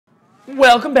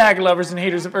Welcome back, lovers and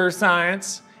haters of earth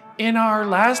science. In our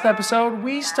last episode,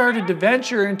 we started to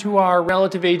venture into our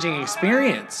relative aging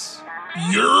experience.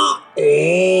 You're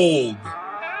old.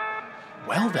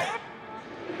 Well then.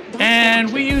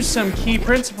 And we used some key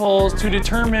principles to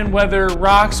determine whether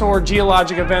rocks or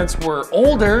geologic events were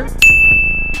older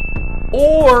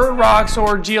or rocks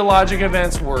or geologic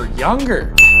events were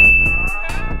younger.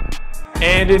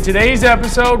 And in today's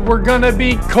episode, we're gonna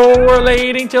be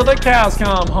correlating till the cows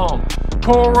come home.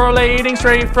 Correlating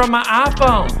straight from my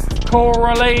iPhone.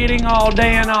 Correlating all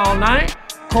day and all night.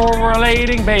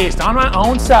 Correlating based on my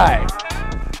own site.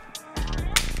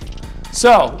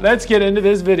 So, let's get into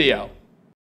this video.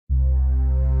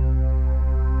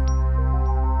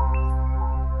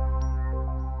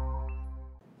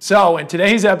 So, in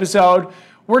today's episode,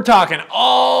 we're talking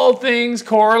all things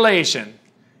correlation.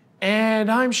 And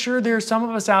I'm sure there's some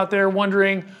of us out there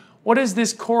wondering, what is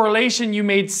this correlation you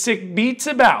made sick beats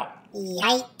about?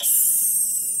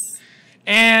 Yikes.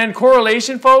 And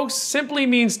correlation, folks, simply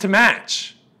means to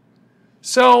match.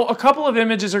 So a couple of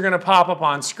images are going to pop up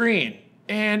on screen,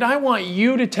 and I want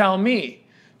you to tell me,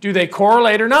 do they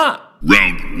correlate or not?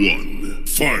 Round one,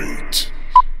 fight.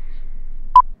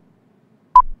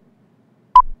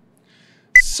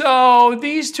 So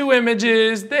these two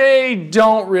images, they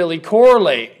don't really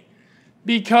correlate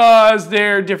because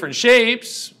they're different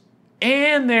shapes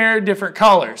and they're different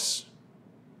colors.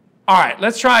 All right,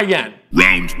 let's try again.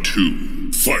 Round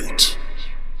two, fight.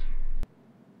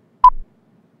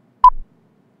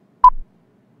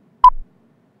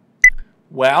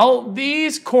 Well,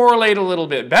 these correlate a little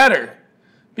bit better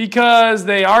because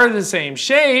they are the same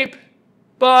shape,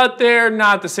 but they're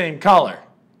not the same color.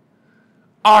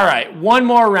 All right, one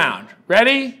more round.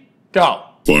 Ready? Go.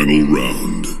 Final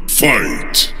round,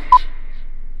 fight.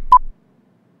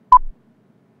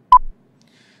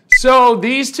 So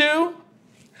these two,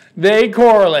 they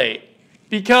correlate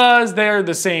because they're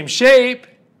the same shape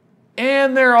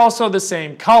and they're also the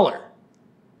same color.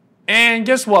 And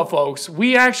guess what, folks?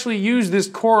 We actually use this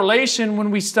correlation when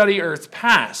we study Earth's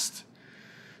past.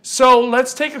 So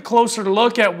let's take a closer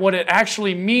look at what it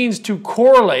actually means to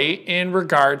correlate in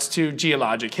regards to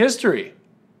geologic history.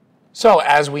 So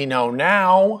as we know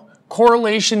now,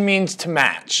 correlation means to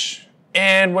match.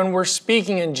 And when we're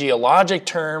speaking in geologic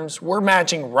terms, we're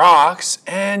matching rocks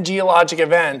and geologic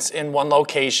events in one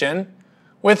location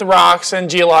with rocks and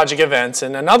geologic events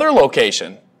in another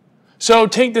location. So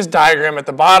take this diagram at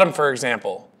the bottom, for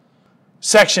example.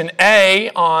 Section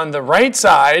A on the right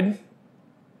side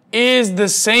is the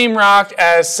same rock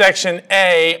as section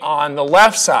A on the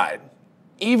left side,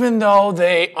 even though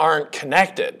they aren't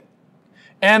connected.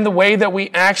 And the way that we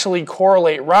actually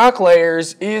correlate rock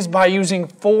layers is by using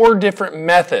 4 different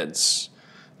methods.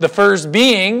 The first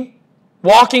being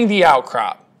walking the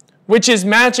outcrop, which is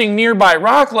matching nearby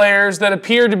rock layers that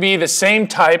appear to be the same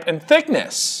type and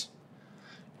thickness.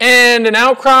 And an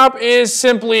outcrop is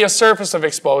simply a surface of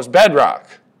exposed bedrock.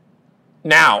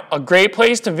 Now, a great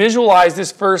place to visualize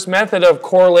this first method of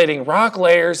correlating rock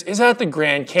layers is at the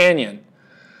Grand Canyon.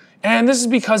 And this is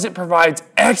because it provides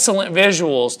excellent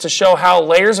visuals to show how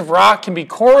layers of rock can be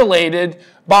correlated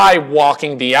by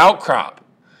walking the outcrop,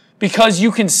 because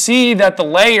you can see that the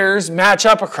layers match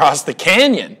up across the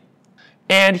canyon.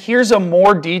 And here's a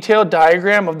more detailed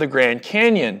diagram of the Grand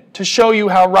Canyon to show you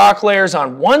how rock layers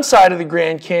on one side of the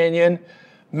Grand Canyon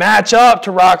match up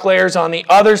to rock layers on the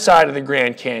other side of the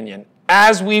Grand Canyon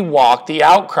as we walk the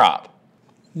outcrop.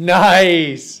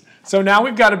 Nice! So now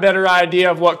we've got a better idea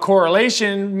of what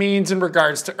correlation means in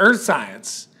regards to earth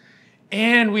science.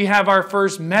 And we have our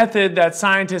first method that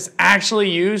scientists actually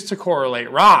use to correlate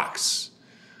rocks.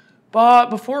 But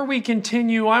before we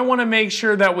continue, I want to make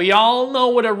sure that we all know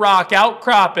what a rock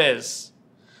outcrop is.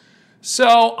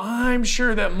 So I'm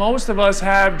sure that most of us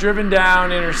have driven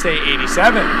down Interstate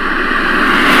 87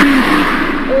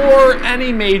 or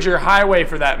any major highway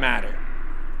for that matter.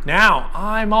 Now,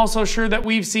 I'm also sure that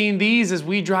we've seen these as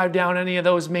we drive down any of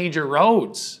those major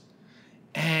roads.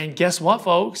 And guess what,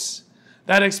 folks?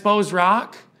 That exposed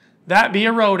rock, that be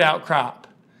a road outcrop.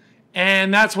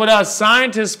 And that's what us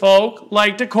scientists folk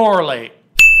like to correlate.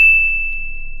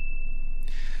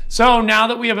 So now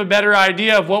that we have a better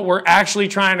idea of what we're actually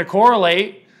trying to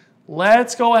correlate,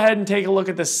 let's go ahead and take a look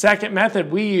at the second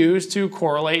method we use to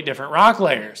correlate different rock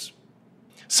layers.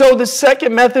 So the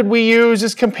second method we use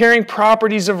is comparing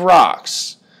properties of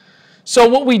rocks. So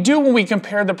what we do when we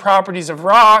compare the properties of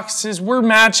rocks is we're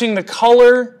matching the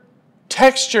color,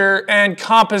 texture, and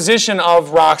composition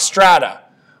of rock strata,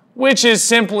 which is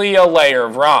simply a layer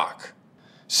of rock.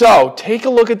 So take a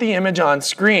look at the image on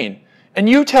screen, and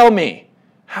you tell me,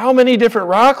 how many different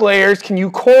rock layers can you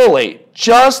correlate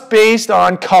just based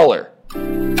on color?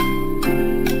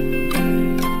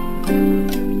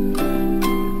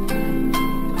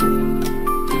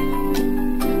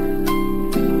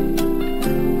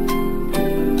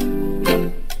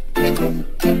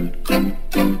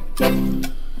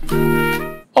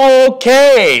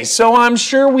 Okay, so I'm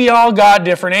sure we all got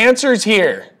different answers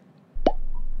here.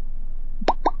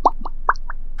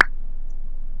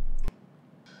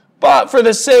 But for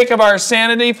the sake of our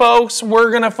sanity, folks, we're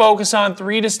going to focus on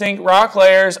 3 distinct rock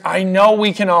layers I know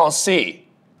we can all see.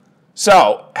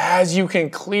 So, as you can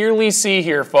clearly see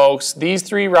here, folks, these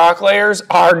 3 rock layers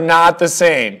are not the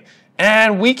same.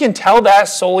 And we can tell that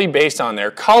solely based on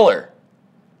their color.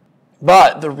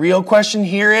 But the real question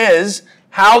here is,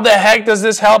 how the heck does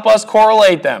this help us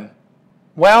correlate them?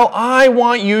 Well, I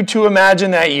want you to imagine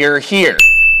that you're here.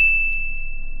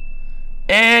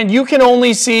 And you can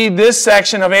only see this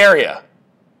section of area.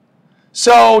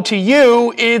 So to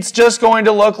you, it's just going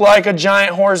to look like a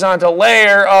giant horizontal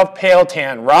layer of pale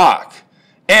tan rock,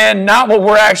 and not what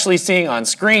we're actually seeing on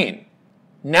screen.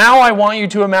 Now I want you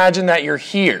to imagine that you're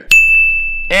here,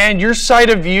 and your side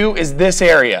of view is this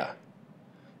area.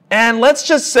 And let's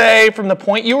just say from the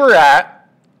point you were at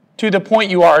to the point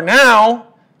you are now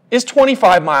is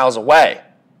 25 miles away.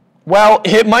 Well,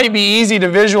 it might be easy to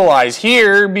visualize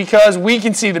here because we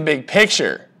can see the big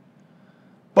picture.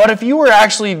 But if you were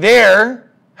actually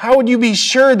there, how would you be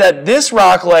sure that this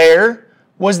rock layer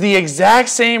was the exact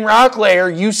same rock layer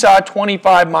you saw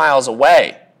 25 miles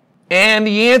away? And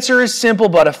the answer is simple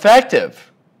but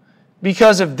effective.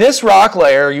 Because if this rock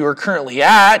layer you are currently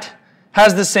at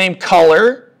has the same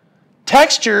color,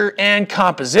 texture, and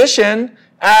composition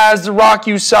as the rock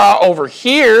you saw over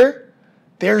here,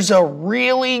 there's a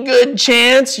really good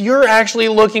chance you're actually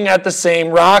looking at the same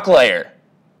rock layer.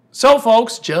 So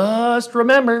folks, just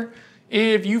remember,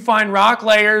 if you find rock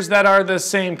layers that are the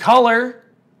same color,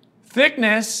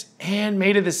 thickness, and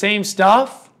made of the same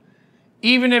stuff,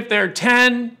 even if they're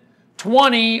 10,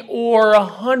 20, or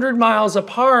 100 miles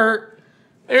apart,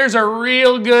 there's a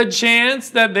real good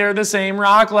chance that they're the same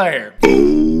rock layer.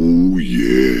 Oh,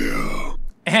 yeah.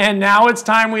 And now it's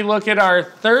time we look at our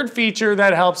third feature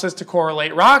that helps us to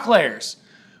correlate rock layers,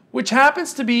 which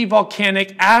happens to be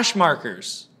volcanic ash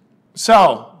markers.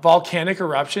 So, volcanic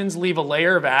eruptions leave a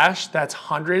layer of ash that's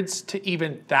hundreds to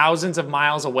even thousands of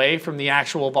miles away from the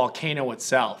actual volcano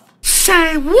itself.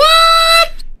 Say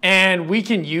what? And we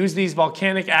can use these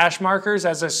volcanic ash markers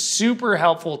as a super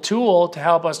helpful tool to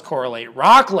help us correlate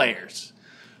rock layers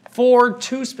for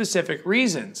 2 specific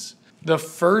reasons. The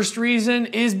first reason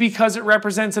is because it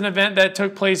represents an event that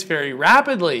took place very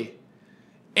rapidly.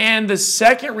 And the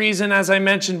second reason, as I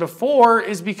mentioned before,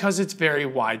 is because it's very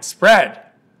widespread,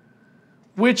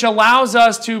 which allows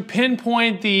us to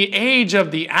pinpoint the age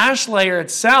of the ash layer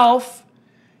itself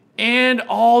and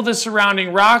all the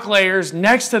surrounding rock layers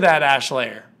next to that ash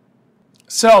layer.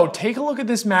 So take a look at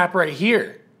this map right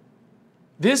here.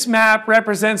 This map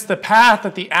represents the path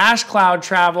that the ash cloud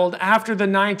traveled after the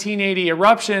 1980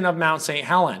 eruption of Mount St.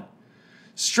 Helens,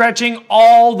 stretching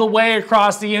all the way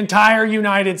across the entire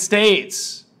United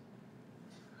States.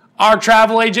 Our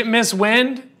travel agent, Miss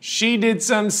Wind, she did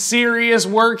some serious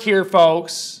work here,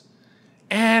 folks.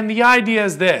 And the idea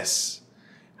is this: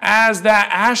 as that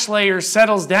ash layer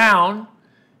settles down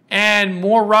and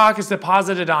more rock is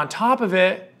deposited on top of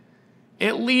it,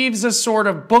 it leaves a sort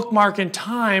of bookmark in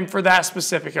time for that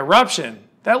specific eruption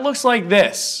that looks like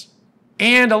this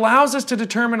and allows us to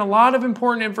determine a lot of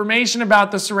important information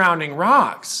about the surrounding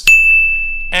rocks.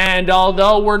 And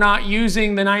although we're not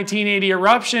using the 1980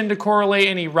 eruption to correlate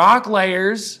any rock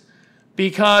layers,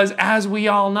 because as we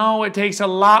all know, it takes a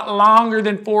lot longer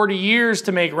than 40 years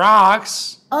to make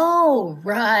rocks. Oh,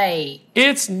 right.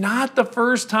 It's not the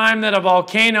first time that a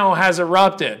volcano has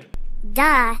erupted.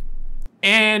 Duh.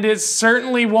 And it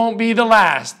certainly won't be the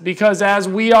last, because as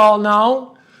we all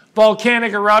know,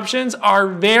 volcanic eruptions are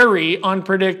very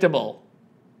unpredictable.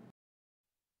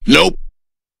 Nope.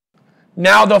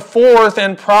 Now the fourth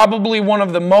and probably one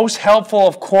of the most helpful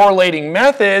of correlating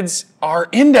methods are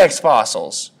index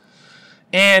fossils.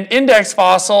 And index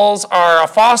fossils are a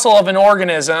fossil of an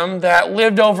organism that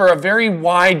lived over a very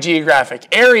wide geographic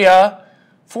area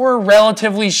for a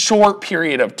relatively short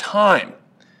period of time.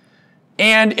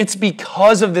 And it's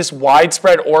because of this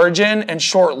widespread origin and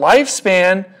short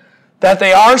lifespan that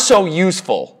they are so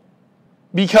useful.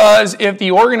 Because if the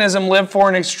organism lived for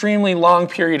an extremely long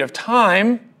period of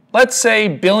time, let's say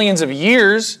billions of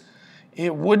years,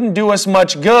 it wouldn't do us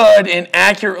much good in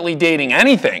accurately dating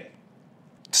anything.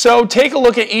 So take a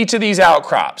look at each of these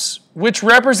outcrops, which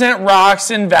represent rocks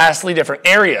in vastly different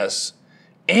areas.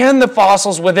 and the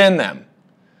fossils within them.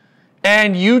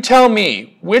 And you tell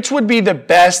me which would be the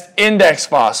best index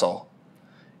fossil.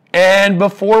 And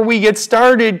before we get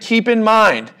started, keep in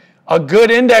mind, a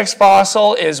good index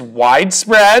fossil is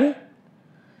widespread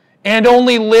and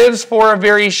only lives for a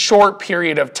very short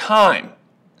period of time.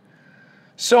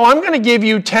 So I'm going to give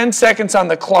you 10 seconds on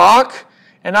the clock,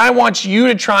 and I want you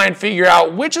to try and figure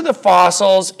out which of the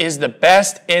fossils is the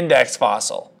best index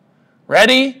fossil.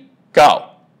 Ready? Go.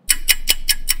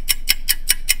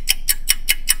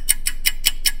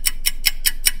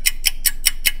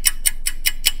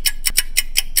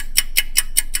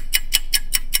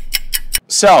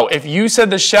 So, if you said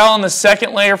the shell on the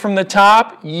second layer from the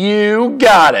top, you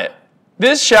got it.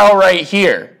 This shell right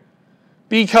here.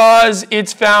 Because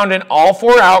it's found in all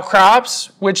four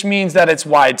outcrops, which means that it's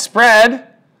widespread,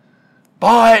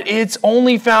 but it's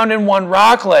only found in one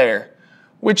rock layer,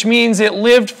 which means it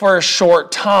lived for a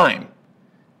short time.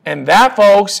 And that,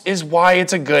 folks, is why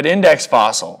it's a good index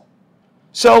fossil.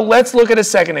 So let's look at a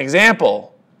second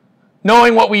example.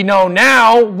 Knowing what we know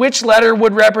now, which letter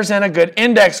would represent a good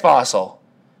index fossil?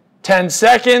 10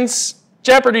 seconds,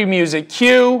 Jeopardy music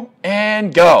cue,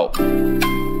 and go.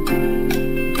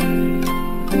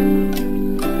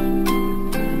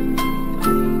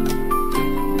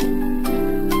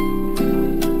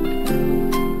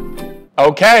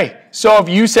 Okay, so if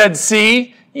you said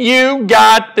C, you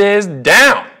got this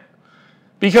down.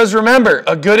 Because remember,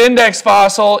 a good index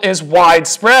fossil is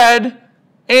widespread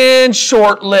and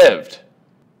short-lived.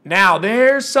 Now,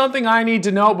 there's something I need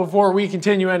to know before we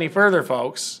continue any further,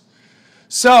 folks.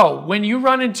 So, when you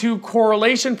run into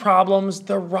correlation problems,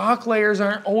 the rock layers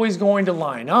aren't always going to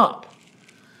line up.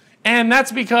 And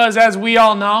that's because, as we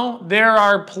all know, there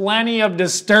are plenty of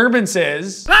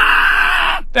disturbances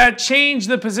that change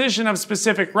the position of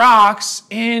specific rocks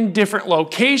in different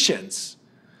locations.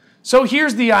 So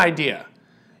here's the idea.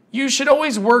 You should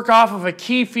always work off of a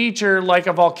key feature like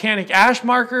a volcanic ash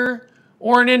marker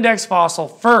or an index fossil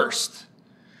first.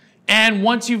 And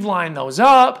once you've lined those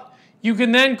up, you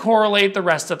can then correlate the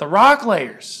rest of the rock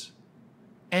layers.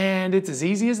 And it's as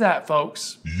easy as that,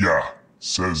 folks. Yeah,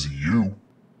 says you.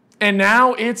 And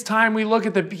now it's time we look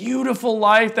at the beautiful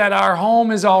life that our home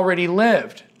has already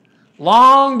lived,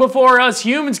 long before us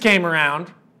humans came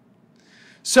around.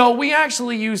 So we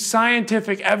actually use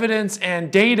scientific evidence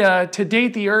and data to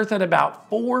date the Earth at about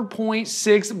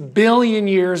 4.6 billion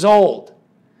years old.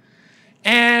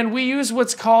 And we use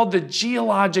what's called the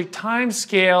geologic time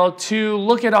scale to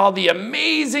look at all the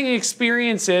amazing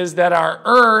experiences that our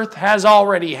Earth has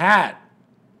already had.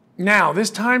 Now, this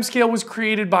time scale was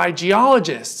created by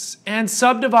geologists and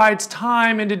subdivides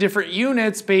time into different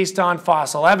units based on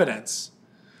fossil evidence.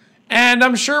 And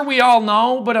I'm sure we all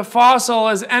know, but a fossil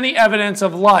is any evidence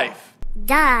of life.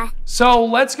 Duh. So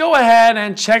let's go ahead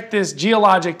and check this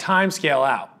geologic timescale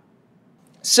out.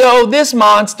 So this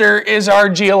monster is our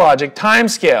geologic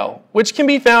timescale, which can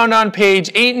be found on page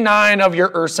 8 and 9 of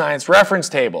your Earth Science reference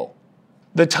table.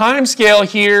 The timescale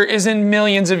here is in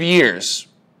millions of years,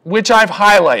 which I've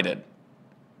highlighted.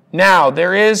 Now,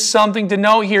 there is something to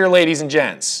note here, ladies and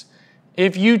gents.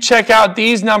 If you check out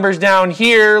these numbers down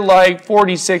here, like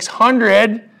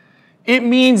 4600, it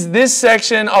means this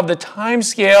section of the time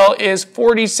scale is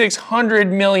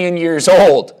 4600 million years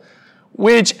old,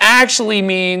 which actually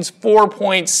means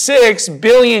 4.6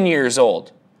 billion years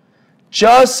old.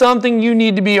 Just something you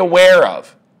need to be aware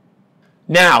of.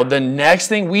 Now, the next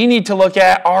thing we need to look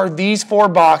at are these 4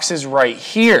 boxes right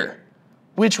here,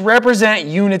 which represent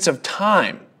units of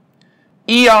time.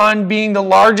 Eon being the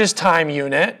largest time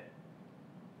unit,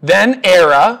 then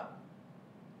era,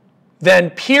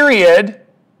 then period,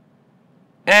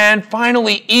 and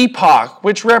finally epoch,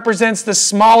 which represents the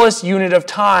smallest unit of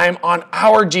time on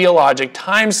our geologic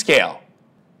time scale.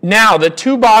 Now, the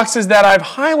 2 boxes that I've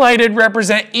highlighted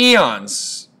represent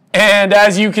eons. And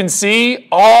as you can see,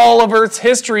 all of Earth's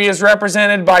history is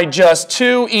represented by just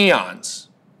 2 eons.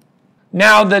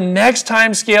 Now, the next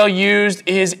time scale used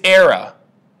is era.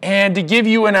 And to give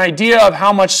you an idea of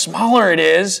how much smaller it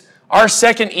is, our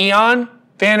second eon,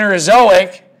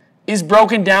 Phanerozoic, is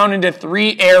broken down into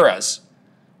 3 eras: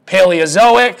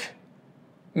 Paleozoic,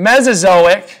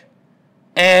 Mesozoic,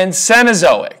 and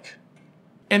Cenozoic.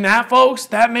 And that, folks,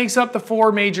 that makes up the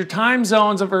 4 major time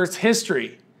zones of Earth's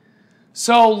history.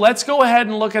 So let's go ahead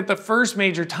and look at the first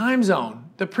major time zone,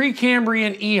 the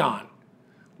Precambrian eon,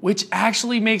 which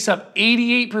actually makes up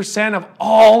 88% of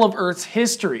all of Earth's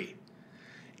history.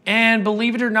 And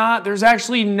believe it or not, there's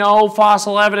actually no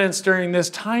fossil evidence during this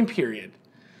time period.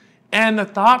 And the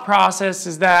thought process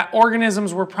is that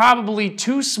organisms were probably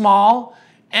too small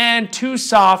and too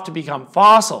soft to become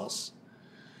fossils.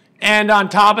 And on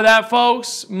top of that,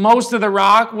 folks, most of the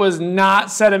rock was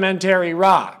not sedimentary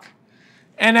rock.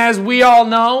 And as we all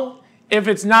know, if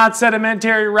it's not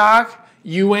sedimentary rock,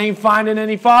 you ain't finding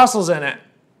any fossils in it.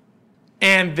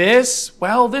 And this,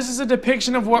 well, this is a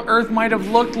depiction of what Earth might have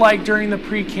looked like during the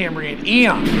Precambrian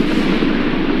eon.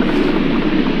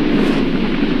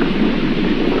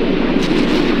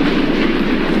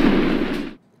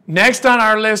 Next on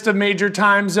our list of major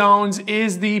time zones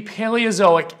is the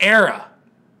Paleozoic era,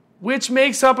 which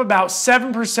makes up about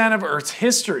 7% of Earth's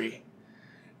history.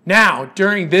 Now,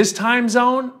 during this time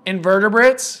zone,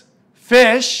 invertebrates,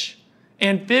 fish,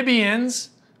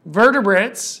 amphibians,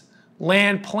 vertebrates,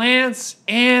 land plants,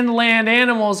 and land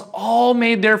animals all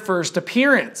made their first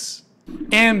appearance.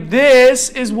 And this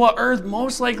is what Earth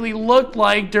most likely looked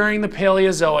like during the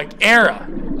Paleozoic era.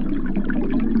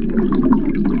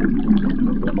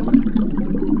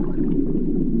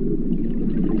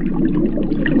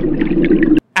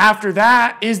 After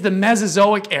that is the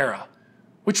Mesozoic era,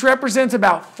 which represents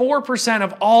about 4%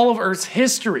 of all of Earth's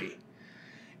history.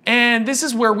 And this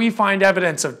is where we find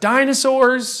evidence of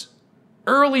dinosaurs,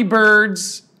 early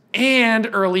birds, and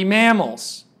early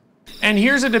mammals. And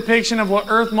here's a depiction of what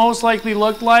Earth most likely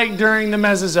looked like during the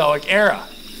Mesozoic era.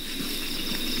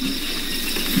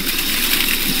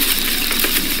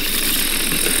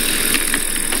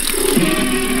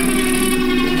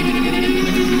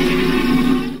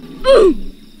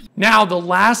 Now, the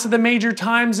last of the major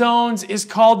time zones is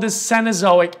called the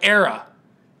Cenozoic era,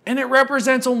 and it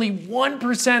represents only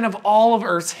 1% of all of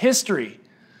Earth's history.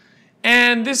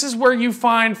 And this is where you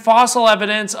find fossil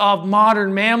evidence of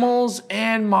modern mammals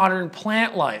and modern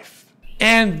plant life.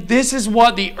 And this is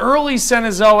what the early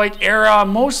Cenozoic era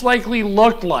most likely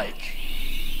looked like.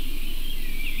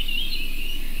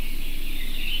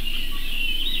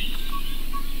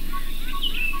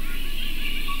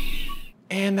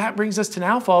 And that brings us to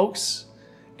now, folks.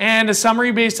 And a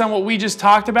summary based on what we just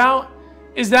talked about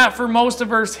is that for most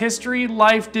of Earth's history,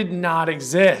 life did not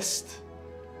exist.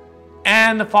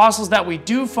 And the fossils that we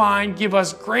do find give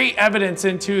us great evidence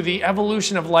into the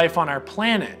evolution of life on our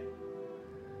planet.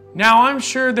 Now, I'm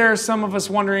sure there are some of us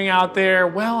wondering out there,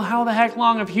 well, how the heck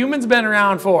long have humans been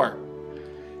around for?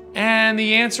 And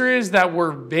the answer is that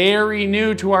we're very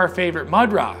new to our favorite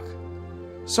mud rock.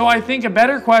 So I think a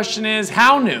better question is,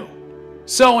 how new?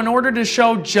 So in order to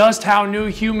show just how new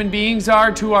human beings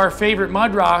are to our favorite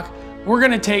mud rock, we're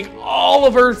going to take all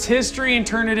of Earth's history and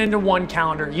turn it into one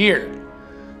calendar year.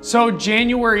 So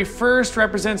January 1st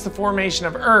represents the formation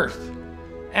of Earth,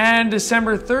 and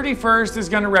December 31st is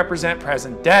going to represent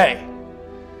present day.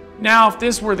 Now, if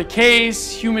this were the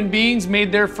case, human beings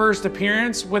made their first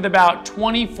appearance with about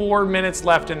 24 minutes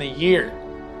left in the year,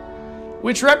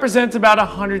 which represents about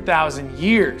 100,000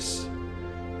 years.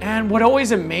 And what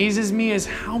always amazes me is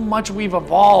how much we've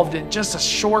evolved in just a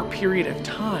short period of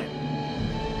time.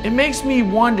 It makes me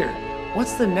wonder,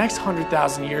 what's the next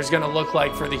 100,000 years going to look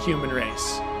like for the human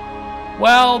race?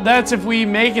 Well, that's if we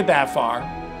make it that far.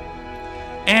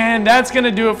 And that's going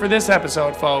to do it for this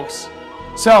episode, folks.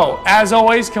 So, as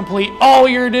always, complete all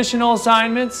your additional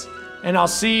assignments, and I'll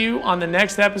see you on the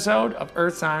next episode of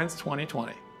Earth Science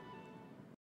 2020.